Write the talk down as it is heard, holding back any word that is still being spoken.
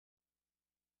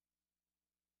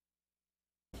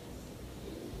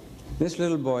This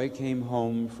little boy came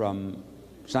home from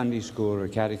Sunday school or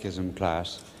catechism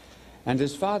class, and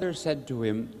his father said to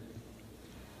him,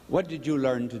 "What did you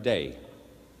learn today?"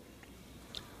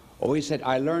 Oh, he said,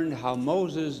 "I learned how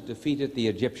Moses defeated the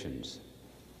Egyptians."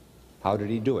 How did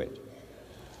he do it?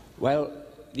 Well,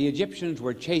 the Egyptians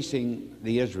were chasing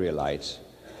the Israelites,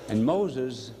 and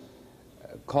Moses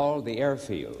called the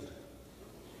airfield.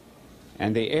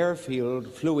 And the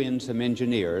airfield flew in some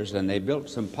engineers, and they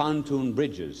built some pontoon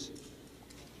bridges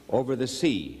over the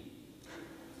sea.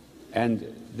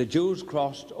 And the Jews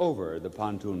crossed over the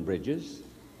pontoon bridges.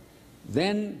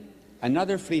 Then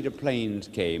another fleet of planes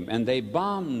came, and they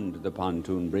bombed the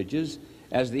pontoon bridges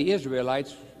as the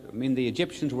Israelites, the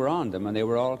Egyptians were on them, and they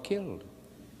were all killed.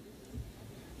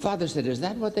 Father said, "Is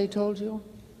that what they told you?"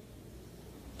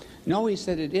 No, he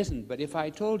said, "It isn't, but if I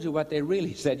told you what they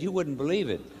really said, you wouldn't believe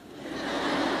it."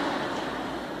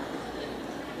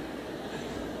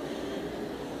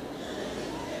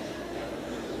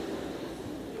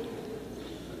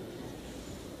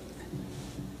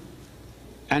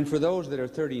 And for those that are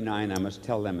 39, I must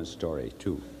tell them a story,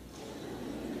 too.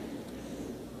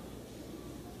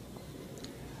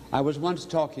 I was once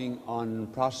talking on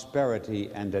prosperity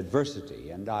and adversity,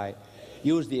 and I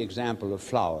used the example of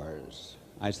flowers.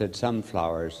 I said some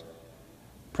flowers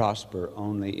prosper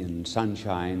only in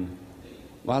sunshine,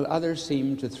 while others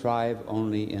seem to thrive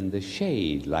only in the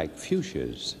shade, like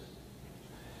fuchsias.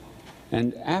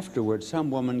 And afterwards, some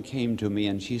woman came to me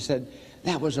and she said,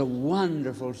 "That was a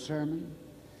wonderful sermon.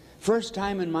 First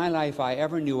time in my life I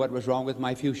ever knew what was wrong with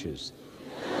my fuchsias."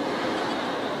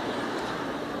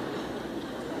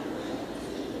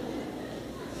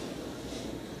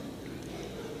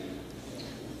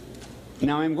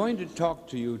 Now I'm going to talk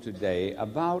to you today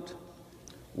about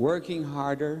working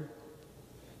harder,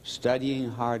 studying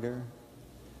harder,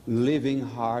 living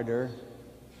harder,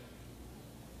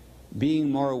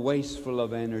 being more wasteful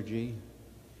of energy,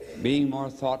 being more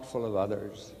thoughtful of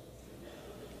others.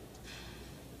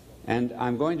 And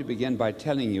I'm going to begin by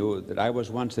telling you that I was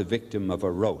once a victim of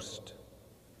a roast.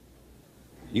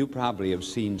 You probably have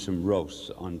seen some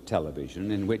roasts on television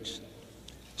in which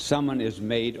someone is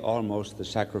made almost the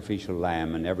sacrificial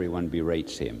lamb and everyone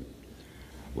berates him.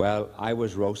 Well, I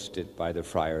was roasted by the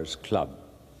Friars Club.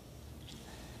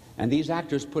 And these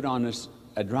actors put on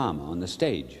a drama on the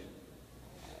stage.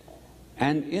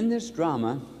 And in this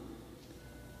drama,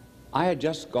 I had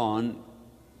just gone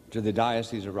to the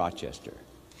Diocese of Rochester.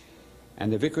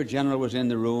 And the Vicar General was in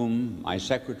the room, my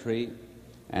secretary,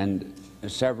 and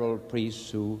several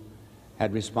priests who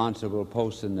had responsible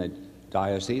posts in the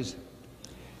diocese.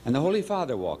 And the Holy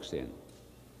Father walks in.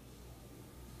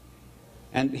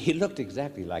 And he looked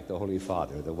exactly like the Holy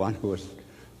Father, the one who was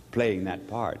playing that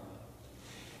part.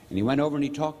 And he went over and he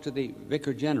talked to the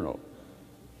Vicar General,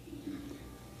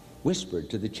 whispered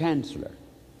to the Chancellor,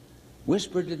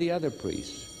 whispered to the other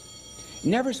priests.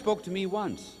 Never spoke to me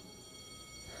once.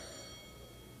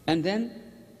 And then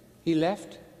he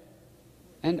left,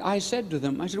 and I said to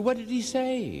them, I said, "What did he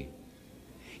say?"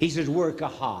 He says, "Work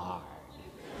hard."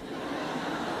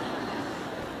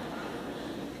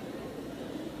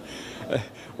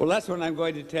 Well, that's what I'm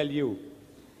going to tell you,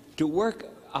 to work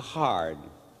hard.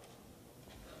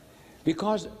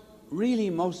 Because really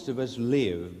most of us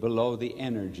live below the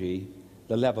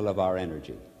level of our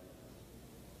energy.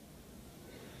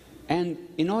 And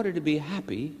in order to be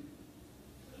happy,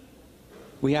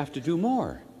 we have to do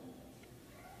more.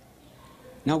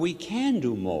 Now, we can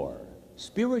do more,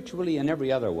 spiritually and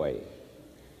every other way,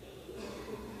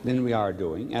 than we are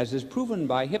doing, as is proven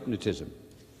by hypnotism.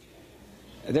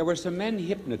 There were some men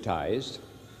hypnotized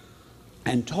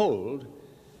and told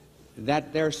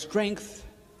that their strength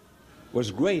was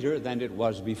greater than it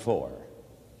was before.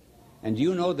 And do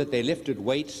you know that they lifted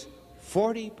weights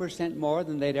 40% more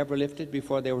than they'd ever lifted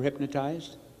before they were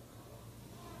hypnotized?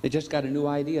 They just got a new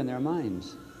idea in their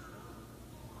minds.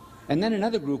 And then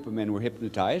another group of men were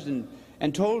hypnotized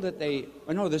and told that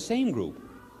the same group.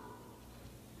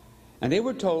 And they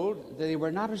were told that they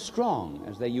were not as strong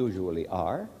as they usually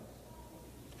are.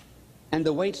 And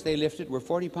the weights they lifted were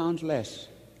 40 pounds less,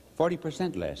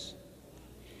 40% less.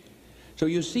 So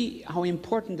you see how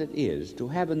important it is to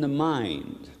have in the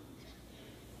mind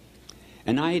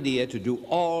an idea to do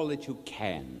all that you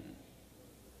can,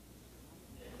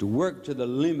 to work to the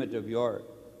limit of your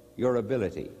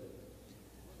ability.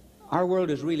 Our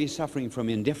world is really suffering from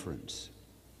indifference.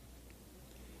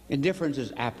 Indifference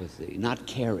is apathy, not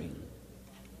caring.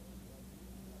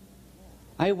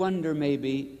 I wonder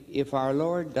maybe if our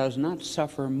Lord does not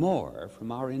suffer more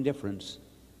from our indifference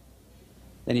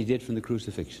than he did from the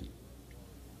crucifixion.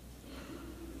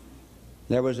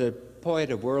 There was a poet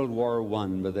of World War I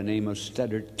by the name of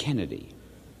Studdert Kennedy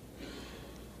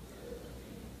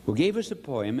who gave us a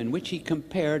poem in which he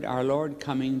compared our Lord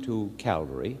coming to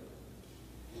Calvary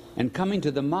and coming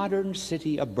to the modern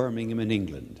city of Birmingham in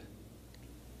England.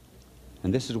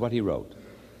 And this is what he wrote.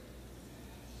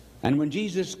 And when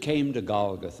Jesus came to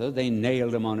Golgotha, they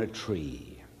nailed him on a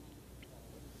tree.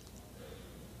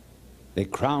 They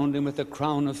crowned him with a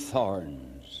crown of thorns.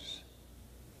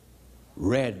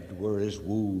 Red were his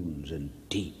wounds and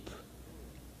deep.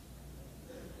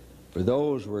 For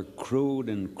those were crude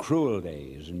and cruel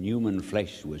days, and human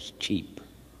flesh was cheap.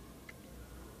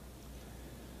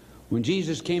 When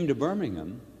Jesus came to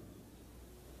Birmingham,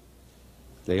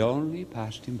 they only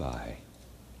passed him by.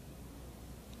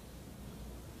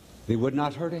 They would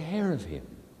not hurt a hair of him.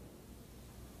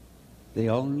 They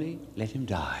only let him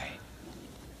die.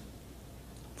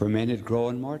 For men had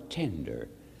grown more tender.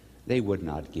 They would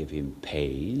not give him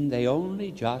pain. They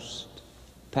only just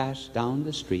passed down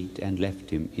the street and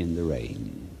left him in the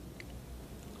rain.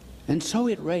 And so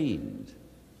it rained.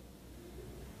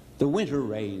 The winter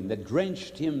rain that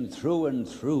drenched him through and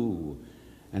through.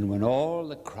 And when all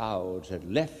the crowds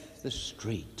had left the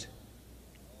street,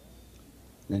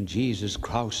 then Jesus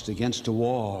crouched against a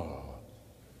wall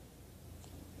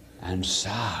and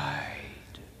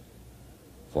sighed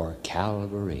for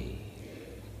Calvary.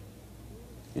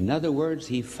 In other words,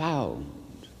 he found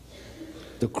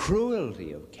the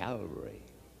cruelty of Calvary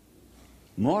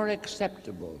more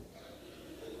acceptable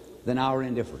than our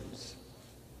indifference.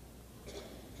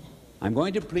 I'm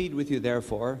going to plead with you,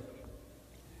 therefore,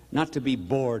 not to be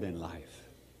bored in life.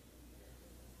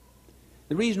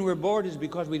 The reason we're bored is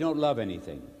because we don't love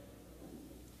anything.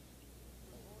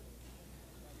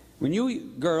 When you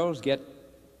girls get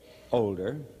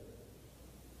older,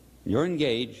 you're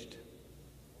engaged,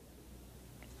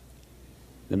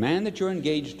 the man that you're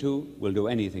engaged to will do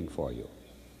anything for you.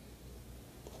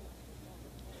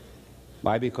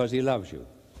 Why? Because he loves you.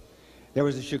 There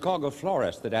was a Chicago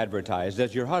florist that advertised,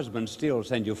 "Does your husband still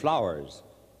send you flowers?"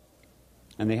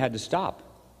 And they had to stop.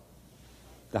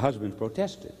 The husband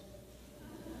protested.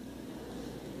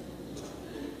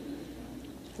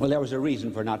 Well, there was a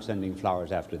reason for not sending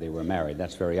flowers after they were married.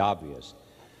 That's very obvious.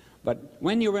 But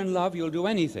when you're in love, you'll do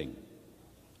anything.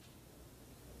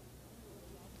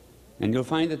 And you'll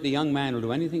find that the young man will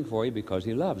do anything for you because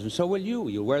he loves. And so will you.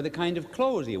 You'll wear the kind of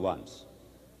clothes he wants.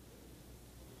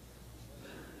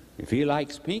 If he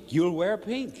likes pink, you'll wear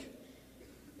pink.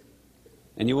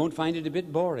 And you won't find it a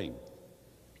bit boring.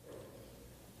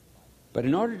 But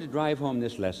in order to drive home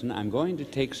this lesson, I'm going to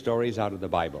take stories out of the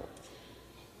Bible.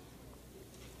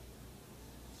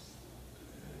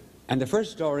 And the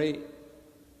first story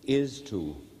is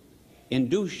to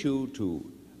induce you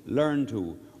to learn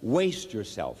to waste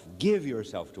yourself, give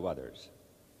yourself to others.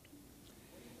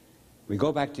 We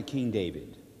go back to King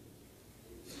David.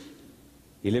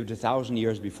 He lived 1,000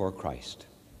 years before Christ.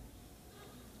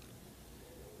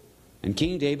 And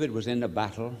King David was in a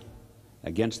battle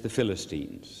against the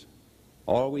Philistines,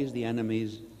 always the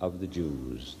enemies of the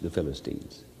Jews, the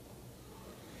Philistines.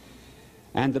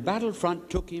 And the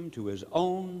battlefront took him to his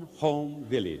own home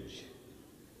village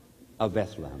of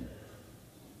Bethlehem.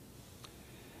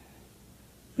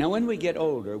 Now, when we get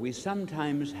older, we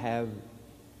sometimes have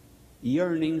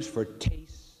yearnings for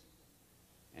tastes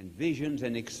and visions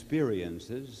and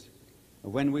experiences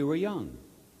of when we were young.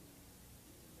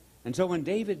 And so when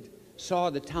David saw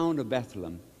the town of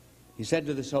Bethlehem, he said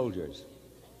to the soldiers,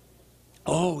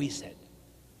 "Oh," he said,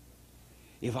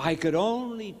 "if I could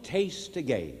only taste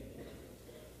again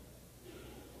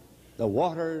the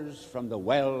waters from the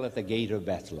well at the gate of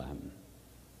Bethlehem."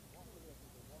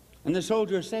 And the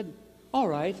soldiers said, "All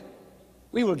right,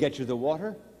 we will get you the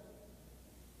water.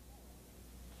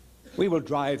 We will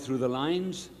drive through the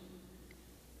lines."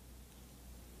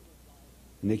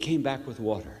 And they came back with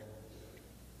water.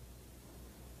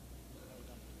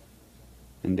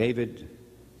 And David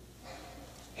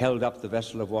held up the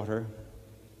vessel of water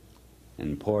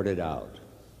and poured it out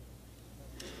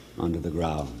onto the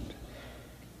ground.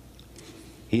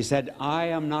 He said, "I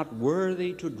am not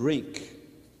worthy to drink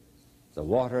the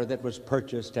water that was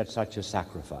purchased at such a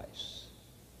sacrifice."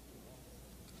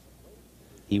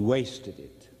 He wasted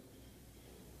it.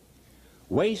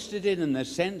 Wasted it in the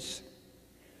sense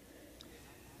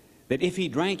that if he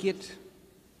drank it,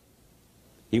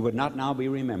 he would not now be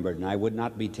remembered, and I would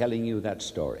not be telling you that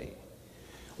story.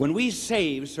 When we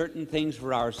save certain things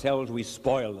for ourselves, we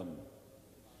spoil them.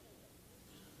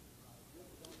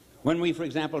 When we, for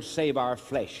example, save our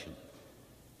flesh,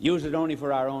 use it only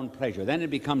for our own pleasure, then it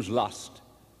becomes lust.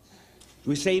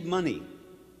 We save money.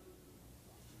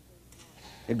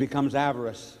 It becomes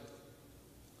avarice.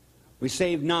 We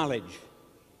save knowledge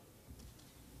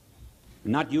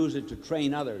and not use it to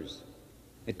train others.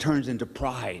 It turns into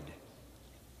pride.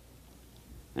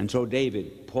 And so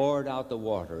David poured out the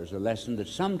water as a lesson that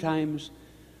sometimes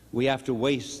we have to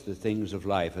waste the things of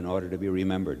life in order to be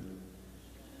remembered.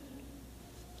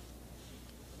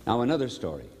 Now another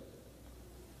story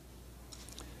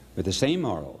with the same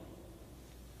moral.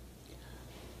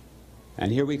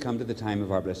 And here we come to the time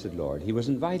of our blessed Lord. He was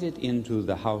invited into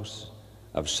the house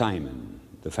of Simon,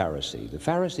 the Pharisee. The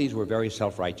Pharisees were very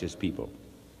self-righteous people.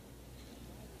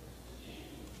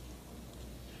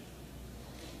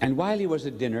 And while he was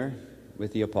at dinner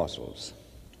with the apostles,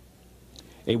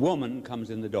 a woman comes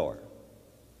in the door.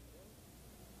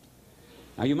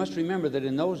 Now you must remember that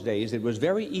in those days it was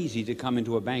very easy to come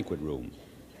into a banquet room.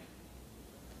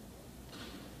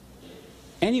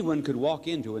 Anyone could walk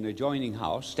into an adjoining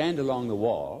house, stand along the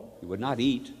wall. You would not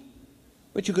eat,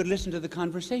 but you could listen to the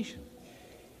conversation.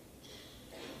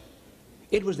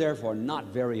 It was therefore not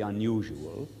very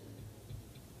unusual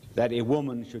that a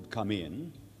woman should come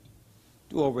in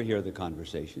to overhear the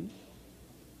conversation.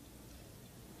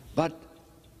 But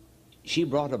she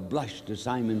brought a blush to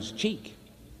Simon's cheek.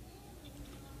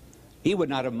 He would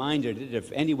not have minded it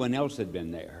if anyone else had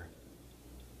been there.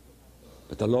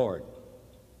 But the Lord,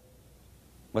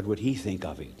 what would he think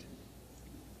of it?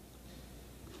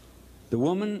 The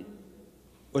woman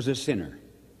was a sinner.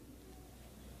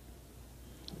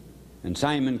 And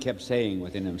Simon kept saying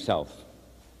within himself,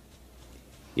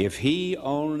 if he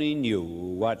only knew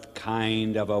what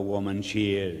kind of a woman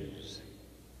she is.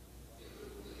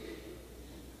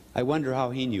 I wonder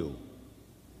how he knew.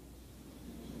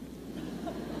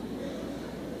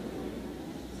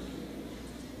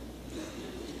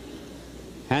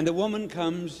 And the woman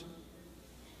comes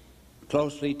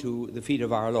closely to the feet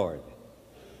of our Lord.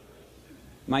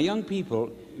 My young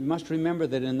people, you must remember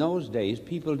that in those days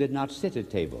people did not sit at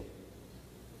table.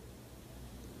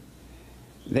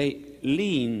 They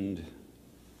leaned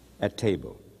at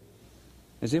table,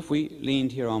 as if we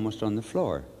leaned here almost on the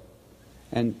floor.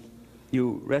 And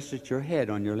you rested your head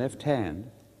on your left hand,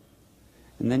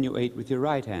 and then you ate with your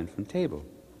right hand from table.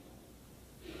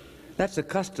 That's a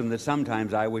custom that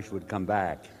sometimes I wish would come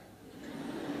back.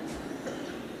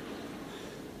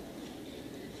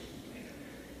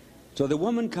 So the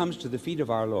woman comes to the feet of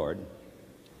our Lord,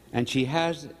 and she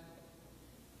has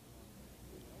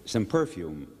some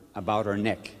perfume about her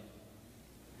neck.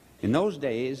 In those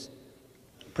days,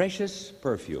 precious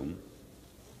perfume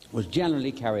was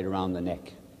generally carried around the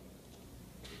neck.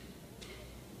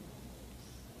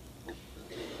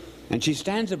 And she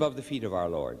stands above the feet of our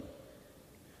Lord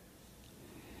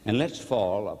and lets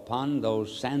fall upon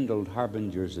those sandaled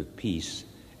harbingers of peace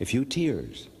a few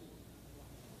tears,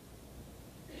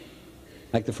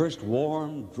 like the first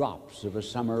warm drops of a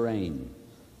summer rain.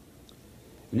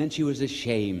 And then she was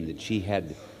ashamed that she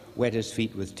had wet his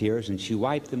feet with tears, and she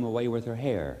wiped them away with her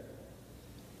hair.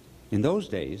 In those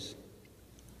days,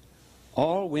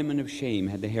 all women of shame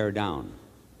had the hair down.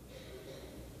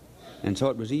 And so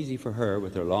it was easy for her,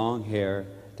 with her long hair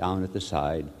down at the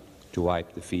side, to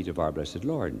wipe the feet of our blessed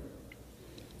Lord.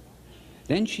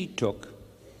 Then she took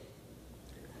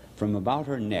from about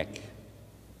her neck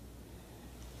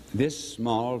this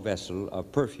small vessel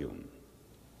of perfume.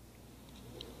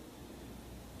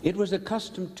 It was a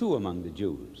custom too among the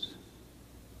Jews,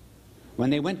 when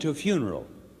they went to a funeral,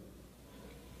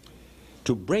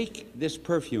 to break this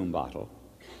perfume bottle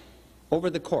over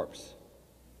the corpse,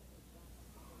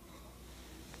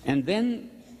 and then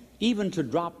even to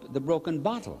drop the broken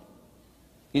bottle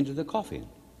into the coffin.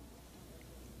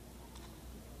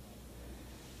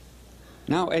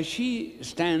 Now, as she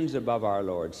stands above our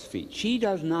Lord's feet, she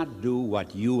does not do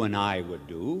what you and I would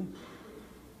do.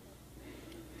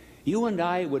 You and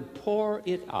I would pour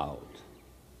it out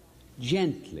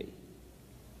gently,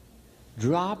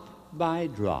 drop by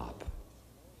drop,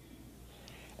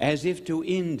 as if to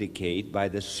indicate by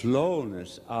the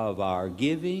slowness of our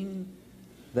giving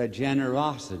the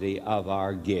generosity of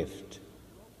our gift.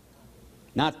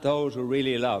 Not those who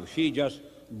really love. She just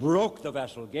broke the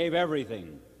vessel, gave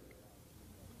everything.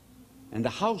 And the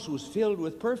house was filled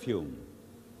with perfume,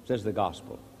 says the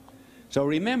gospel. So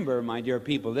remember, my dear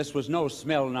people, this was no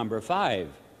smell number 5.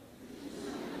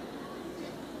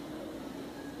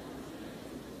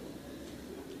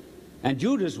 And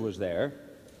Judas was there.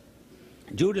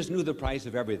 Judas knew the price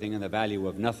of everything and the value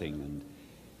of nothing. And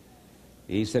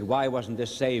he said, why wasn't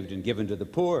this saved and given to the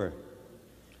poor?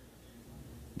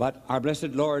 But our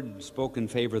blessed Lord spoke in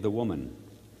favor of the woman.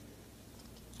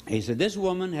 He said, this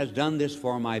woman has done this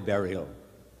for my burial.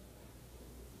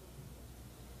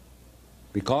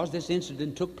 because this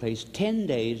incident took place 10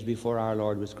 days before our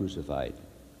Lord was crucified.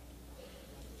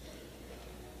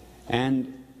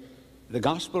 And the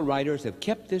gospel writers have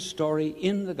kept this story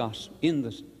in the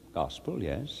gospel,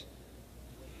 yes,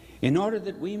 in order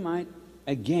that we might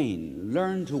again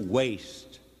learn to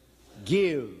waste,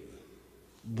 give,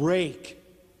 break,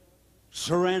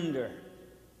 surrender.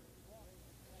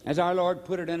 As our Lord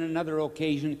put it on another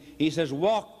occasion, he says,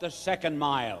 walk the second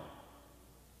mile.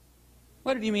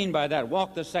 What did he mean by that,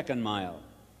 walk the second mile?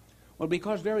 Well,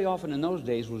 because very often in those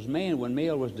days when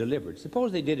mail was delivered,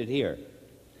 suppose they did it here.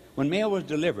 When mail was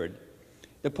delivered,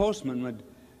 the postman would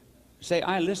say,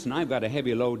 listen, I've got a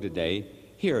heavy load today.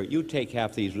 Here, you take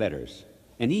half these letters.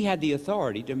 And he had the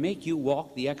authority to make you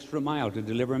walk the extra mile to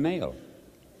deliver mail.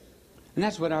 And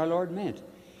that's what our Lord meant.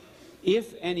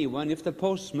 If the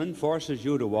postman forces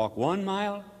you to walk 1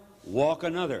 mile, walk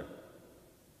another.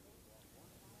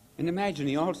 And imagine,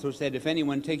 he also said, if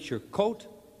anyone takes your coat,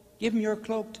 give him your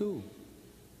cloak too.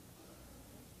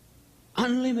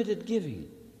 Unlimited giving.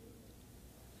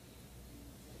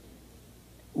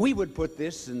 We would put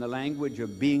this in the language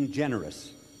of being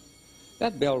generous.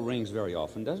 That bell rings very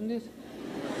often, doesn't it?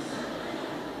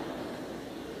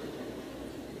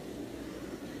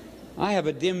 I have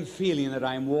a dim feeling that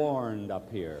I'm warned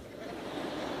up here.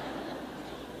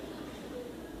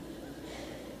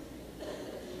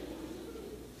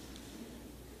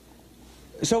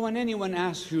 So when anyone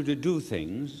asks you to do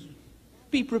things,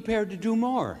 be prepared to do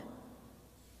more.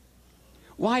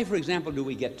 Why, for example, do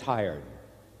we get tired?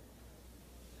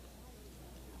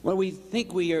 Well, we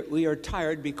think we are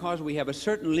tired because we have a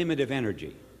certain limit of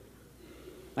energy,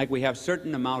 like we have a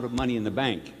certain amount of money in the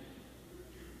bank.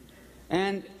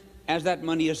 And as that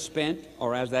money is spent,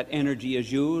 or as that energy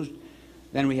is used,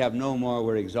 then we have no more,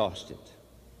 we're exhausted.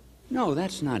 No,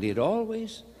 that's not it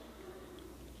always.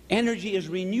 Energy is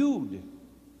renewed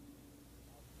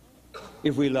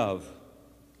if we love.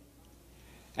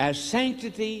 As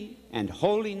sanctity and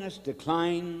holiness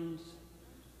declines,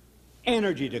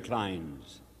 energy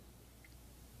declines.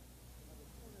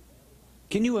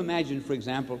 Can you imagine, for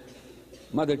example,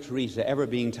 Mother Teresa ever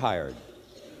being tired?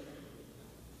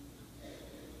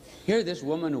 Here, this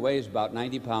woman who weighs about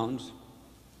 90 pounds,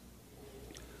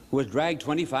 who has dragged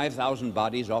 25,000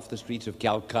 bodies off the streets of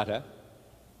Calcutta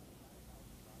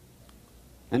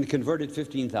and converted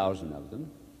 15,000 of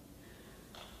them.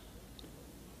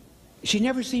 She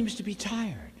never seems to be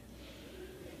tired,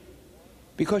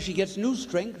 because she gets new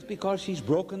strength, because she's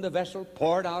broken the vessel,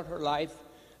 poured out her life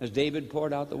as David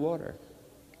poured out the water.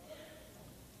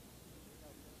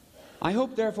 I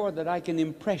hope, therefore, that I can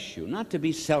impress you not to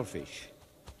be selfish,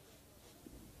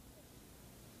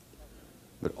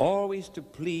 but always to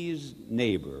please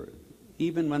neighbor,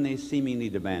 even when they seemingly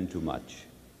demand too much.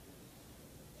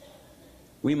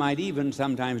 We might even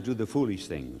sometimes do the foolish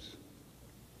things.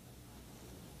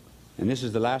 And this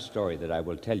is the last story that I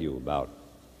will tell you about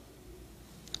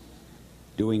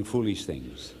doing foolish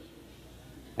things.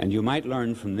 And you might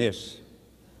learn from this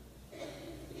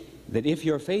that if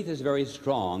your faith is very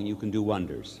strong, you can do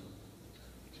wonders.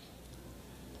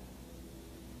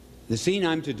 The scene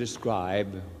I'm to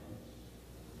describe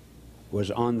was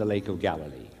on the Lake of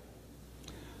Galilee.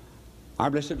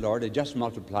 Our blessed Lord had just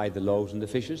multiplied the loaves and the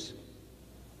fishes,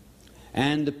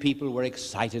 and the people were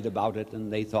excited about it,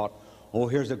 and they thought, oh,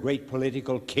 here's a great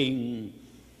political king.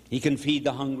 He can feed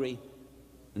the hungry.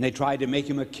 And they tried to make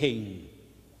him a king.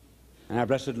 And our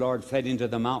blessed Lord fled into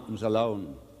the mountains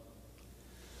alone.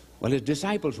 Well, his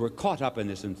disciples were caught up in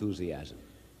this enthusiasm.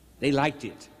 They liked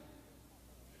it.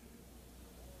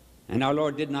 And our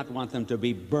Lord did not want them to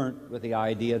be burnt with the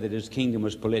idea that his kingdom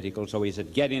was political, so he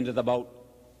said, get into the boat.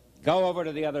 Go over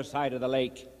to the other side of the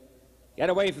lake. Get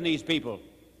away from these people.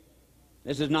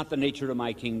 This is not the nature of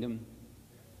my kingdom.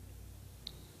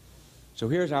 So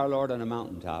here's our Lord on a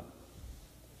mountaintop,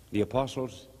 the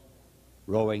apostles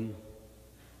rowing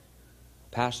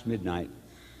past midnight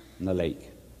in the lake.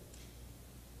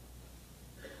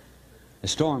 A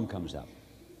storm comes up.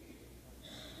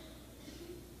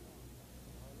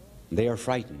 They are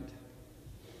frightened.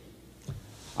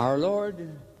 Our Lord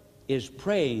is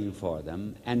praying for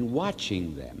them and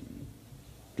watching them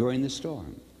during the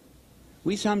storm.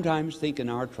 We sometimes think in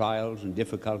our trials and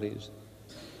difficulties,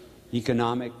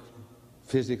 economic,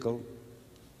 physical,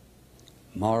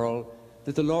 moral,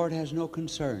 that the Lord has no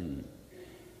concern.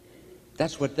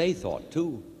 That's what they thought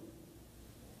too.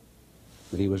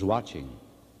 But he was watching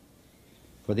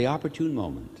for the opportune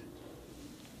moment.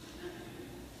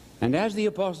 And as the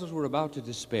apostles were about to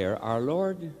despair, our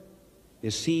Lord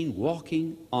is seen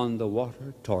walking on the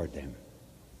water toward them.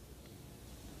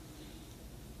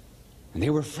 And they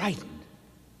were frightened.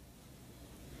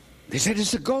 They said,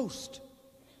 it's a ghost.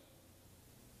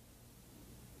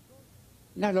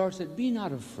 And our Lord said, be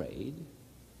not afraid.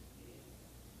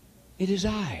 It is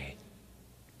I.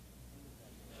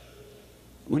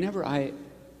 Whenever I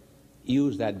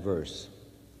use that verse,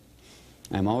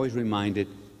 I'm always reminded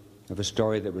of a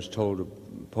story that was told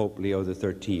of Pope Leo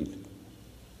XIII.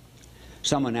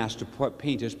 Someone asked to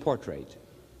paint his portrait,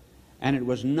 and it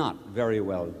was not very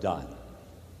well done.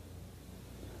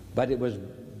 But it was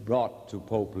brought to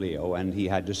Pope Leo, and he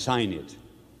had to sign it.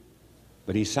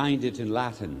 But he signed it in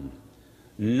Latin,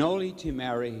 Noli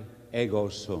timere ego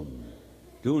sum.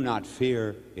 Do not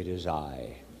fear, it is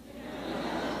I.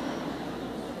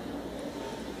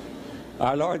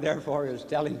 Our Lord, therefore, is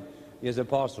telling his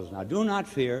apostles, now do not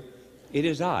fear, it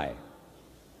is I.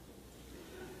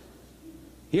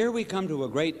 Here we come to a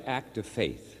great act of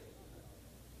faith.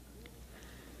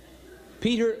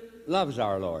 Peter loves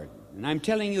our Lord, and I'm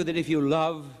telling you that if you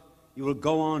love, you will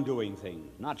go on doing things,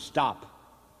 not stop.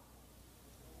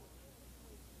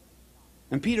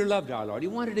 And Peter loved our Lord. He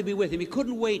wanted to be with him. He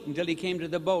couldn't wait until he came to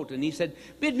the boat, and he said,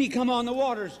 bid me come on the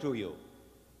waters to you.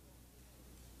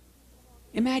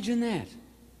 Imagine that.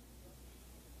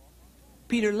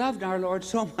 Peter loved our Lord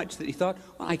so much that he thought,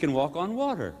 well, I can walk on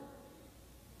water.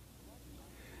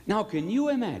 Now, can you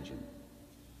imagine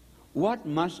what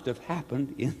must have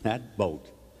happened in that boat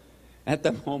at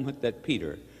the moment that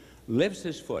Peter lifts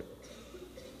his foot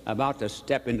about to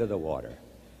step into the water?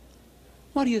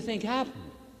 What do you think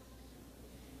happened?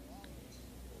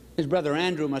 His brother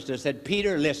Andrew must have said,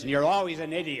 Peter, listen, you're always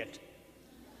an idiot.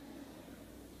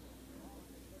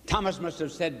 Thomas must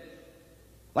have said,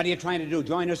 what are you trying to do,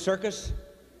 join a circus?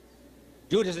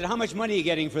 Judas said, how much money are you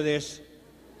getting for this?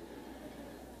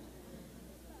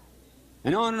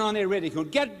 And on they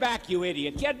ridiculed, get back, you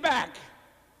idiot, get back.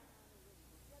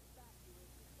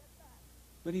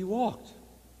 But he walked.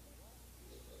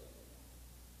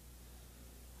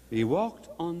 He walked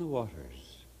on the waters.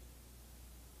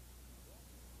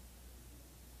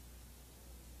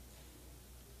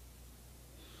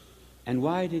 And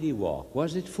why did he walk?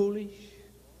 Was it foolish?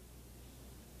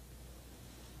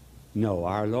 No,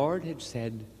 our Lord had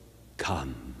said,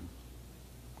 come,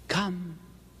 come.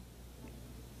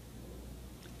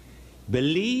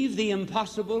 Believe the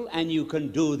impossible and you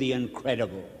can do the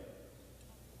incredible.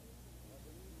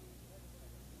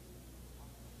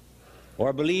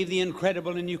 Or believe the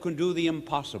incredible and you can do the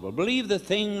impossible. Believe the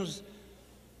things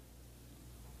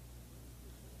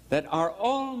that are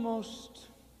almost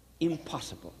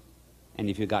impossible. And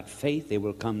if you got faith, they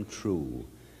will come true.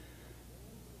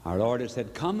 Our Lord had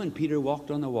said, come, and Peter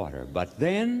walked on the water. But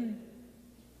then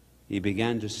he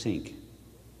began to sink.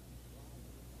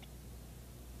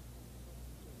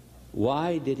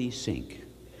 Why did he sink?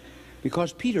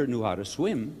 Because Peter knew how to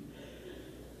swim.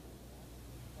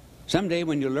 Someday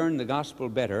when you learn the gospel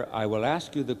better, I will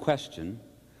ask you the question,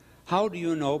 how do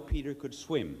you know Peter could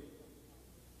swim?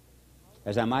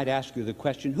 As I might ask you the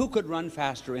question, who could run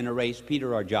faster in a race,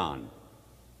 Peter or John?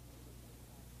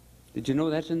 Did you know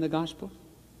that's in the gospel?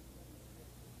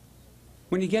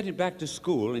 When you get it back to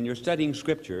school and you're studying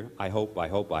scripture, I hope,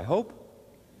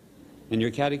 in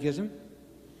your catechism,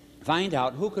 find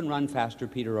out who can run faster,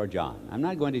 Peter or John. I'm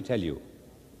not going to tell you,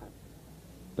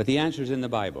 but the answer is in the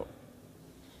Bible.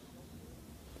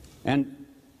 And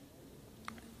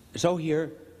so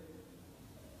here,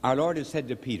 our Lord has said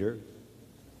to Peter,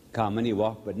 come, and he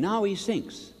walked, but now he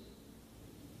sinks.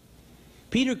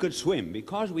 Peter could swim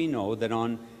because we know that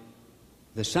on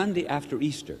the Sunday after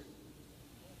Easter,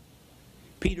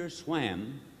 Peter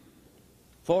swam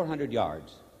 400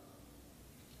 yards.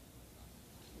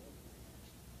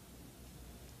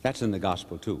 That's in the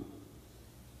gospel too.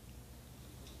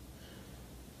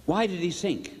 Why did he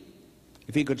sink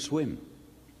if he could swim?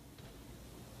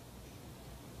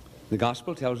 The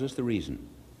gospel tells us the reason.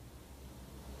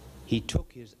 He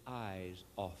took his eyes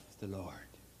off the Lord.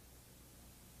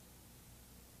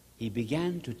 He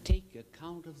began to take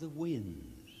account of the winds.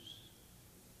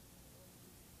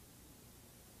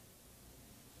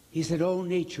 He said, oh,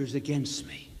 nature's against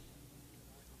me.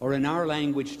 Or in our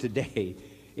language today,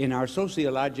 in our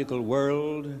sociological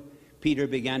world, Peter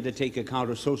began to take account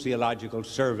of sociological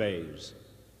surveys.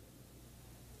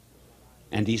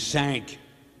 And he sank.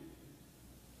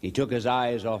 He took his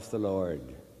eyes off the Lord.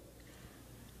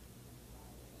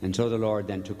 And so the Lord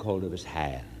then took hold of his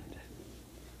hand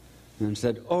and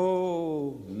said,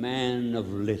 oh, man of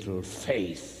little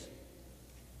faith,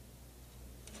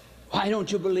 why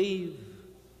don't you believe?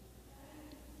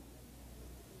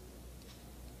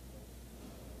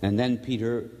 And then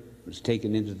Peter was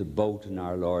taken into the boat, and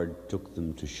our Lord took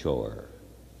them to shore.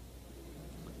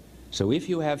 So if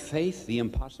you have faith, the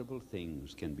impossible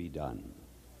things can be done.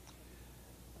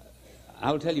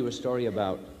 I'll tell you a story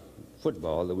about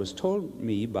football that was told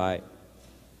me by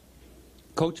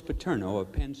Coach Paterno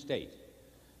of Penn State.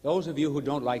 Those of you who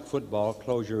don't like football,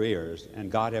 close your ears, and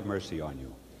God have mercy on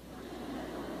you.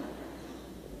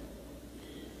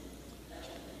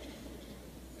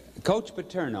 Coach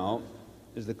Paterno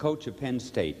is the coach of Penn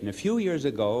State, and a few years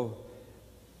ago,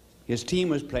 his team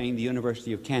was playing the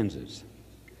University of Kansas.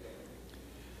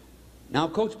 Now,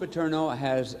 Coach Paterno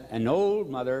has an old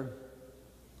mother,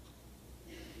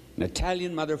 an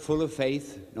Italian mother full of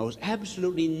faith, knows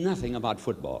absolutely nothing about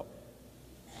football.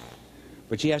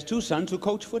 But she has two sons who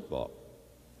coach football.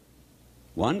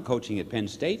 One coaching at Penn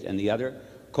State and the other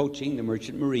coaching the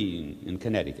Merchant Marine in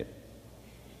Connecticut.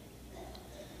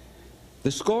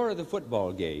 The score of the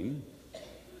football game,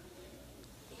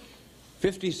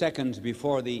 50 seconds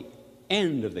before the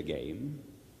end of the game,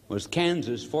 was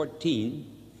Kansas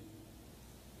 14,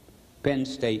 Penn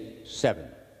State 7.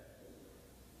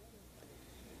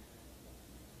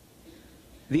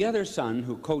 The other son,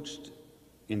 who coached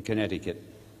in Connecticut,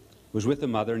 was with the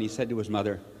mother, and he said to his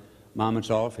mother, "Mom, it's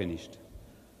all finished.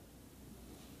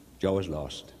 Joe is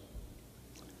lost."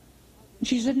 And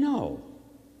she said, "No.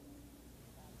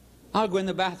 I'll go in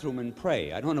the bathroom and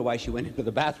pray." I don't know why she went into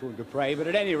the bathroom to pray, but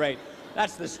at any rate,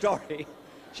 that's the story.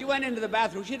 She went into the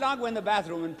bathroom. She said, "I'll go in the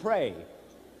bathroom and pray."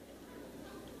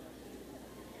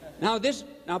 Now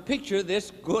picture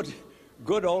this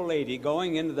good old lady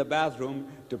going into the bathroom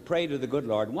to pray to the good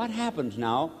Lord. What happens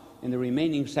now in the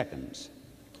remaining seconds?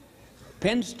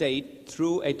 Penn State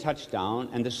threw a touchdown,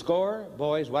 and the score,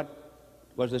 boys, what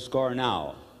was the score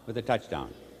now with the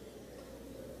touchdown?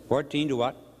 14 to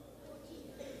what?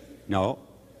 No.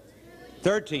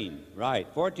 13, right,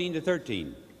 14 to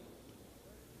 13.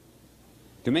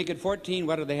 To make it 14,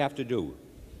 what do they have to do?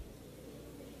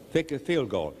 Kick a field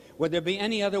goal. Would there be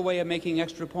any other way of making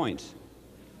extra points?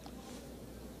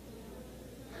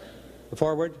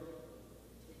 Forward?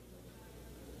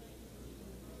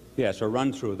 Yes, or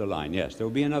run through the line. Yes, there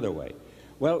will be another way.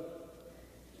 Well,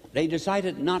 they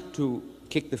decided not to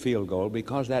kick the field goal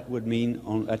because that would mean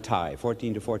a tie,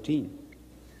 14 to 14.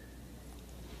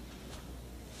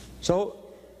 So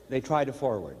they tried a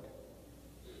forward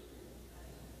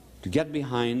to get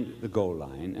behind the goal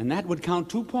line, and that would count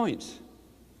 2 points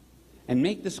and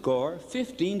make the score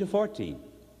 15 to 14.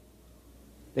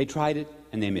 They tried it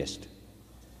and they missed.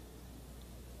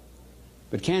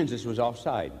 But Kansas was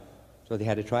offside, so they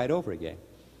had to try it over again.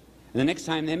 And the next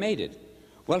time they made it,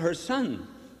 well, her son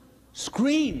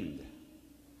screamed,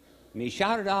 and he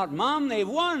shouted out, "Mom, they've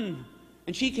won!"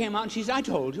 And she came out and she said, "I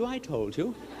told you, I told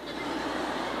you."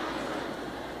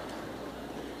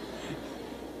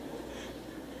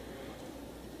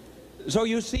 So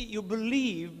you see, you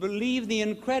believe the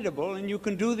incredible, and you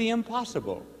can do the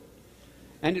impossible.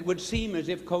 And it would seem as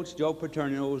if Coach Joe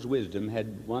Paterno's wisdom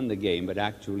had won the game, but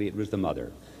actually it was the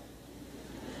mother.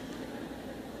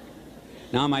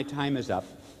 Now my time is up.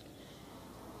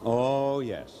 Oh,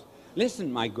 yes.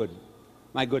 Listen, my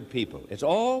good people, it's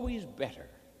always better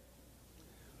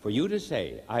for you to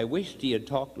say, "I wished he had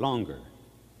talked longer,"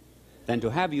 than to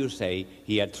have you say,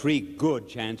 "He had 3 good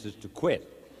chances to quit."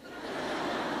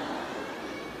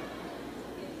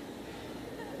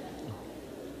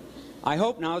 I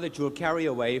hope now that you'll carry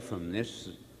away from this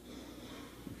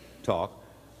talk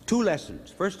 2 lessons.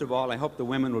 First of all, I hope the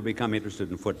women will become interested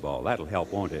in football. That'll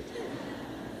help, won't it?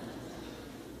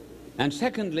 And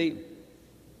secondly,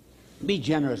 be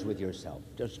generous with yourself.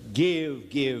 Just give,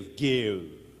 give,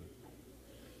 give.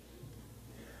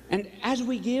 And as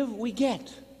we give, we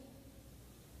get.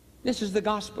 This is the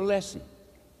gospel lesson.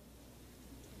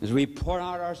 As we pour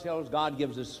out ourselves, God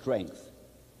gives us strength.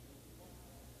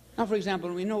 Now, for example,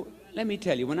 let me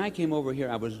tell you, when I came over here,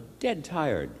 I was dead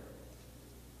tired.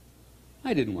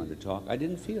 I didn't want to talk. I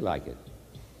didn't feel like it.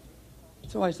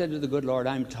 So I said to the good Lord,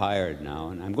 "I'm tired now,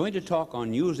 and I'm going to talk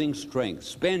on using strength.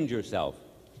 Spend yourself.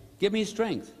 Give me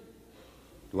strength."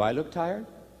 Do I look tired?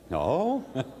 No.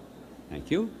 Thank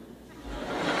you.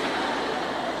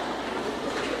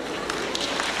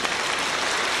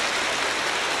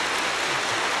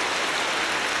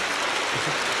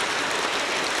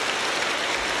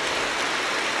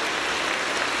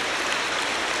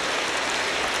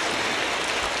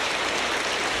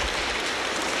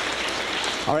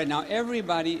 All right, now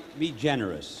everybody be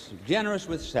generous. Generous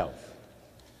with self.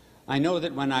 I know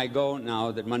that when I go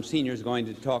now that Monsignor is going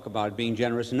to talk about being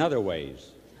generous in other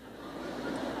ways.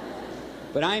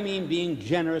 But I mean being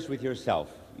generous with yourself.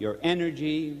 Your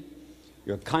energy,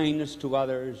 your kindness to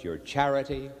others, your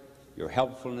charity, your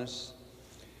helpfulness.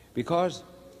 Because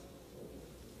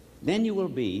then you will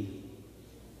be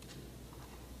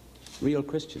real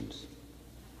Christians.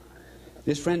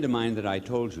 This friend of mine that I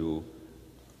told you,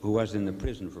 who was in the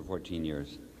prison for 14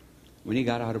 years, when he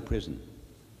got out of prison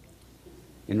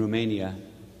in Romania,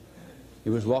 he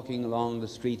was walking along the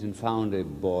street and found a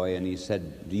boy, and he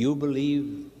said, "Do you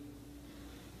believe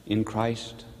in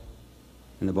Christ?"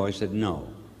 And the boy said, "No."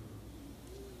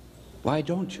 "Why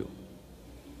don't you?"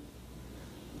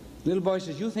 The little boy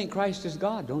says, "You think Christ is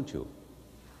God, don't you?"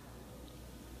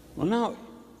 Well, now,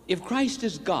 if Christ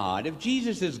is God, if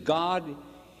Jesus is God,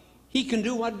 he can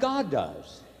do what God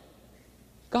does.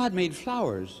 God made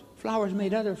flowers. Flowers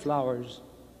made other flowers.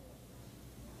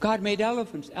 God made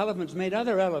elephants. Elephants made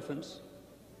other elephants.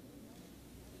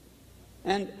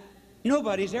 And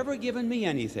nobody's ever given me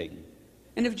anything.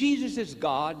 And if Jesus is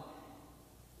God,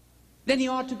 then he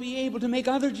ought to be able to make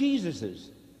other Jesuses.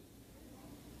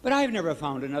 But I've never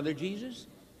found another Jesus.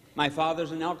 My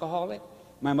father's an alcoholic.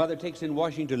 My mother takes in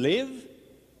washing to live.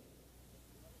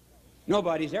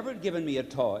 Nobody's ever given me a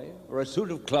toy or a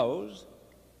suit of clothes.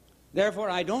 Therefore,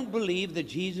 I don't believe that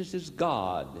Jesus is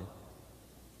God,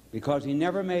 because he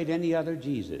never made any other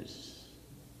Jesus.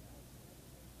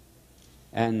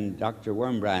 And Dr.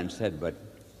 Wormbrand said, "But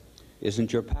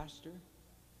isn't your pastor?"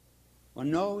 Well,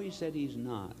 no, he said, he's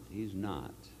not. He's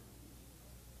not.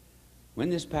 When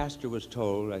this pastor was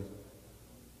told,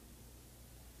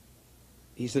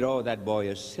 he said, "Oh, that boy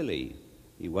is silly."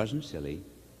 He wasn't silly.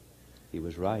 He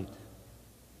was right.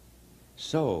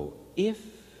 So,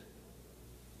 if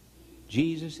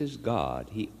Jesus is God,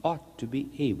 he ought to be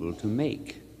able to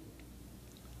make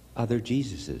other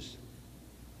Jesuses.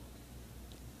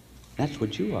 That's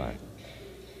what you are.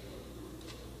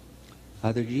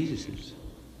 Other Jesuses.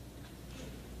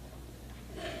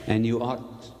 And you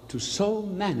ought to so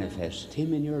manifest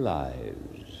him in your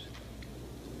lives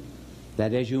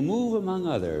that as you move among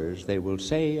others, they will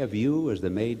say of you, as the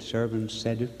maidservant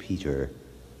said of Peter,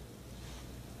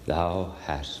 "Thou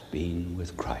hast been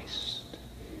with Christ."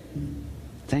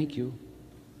 Thank you,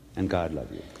 and God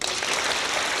love you.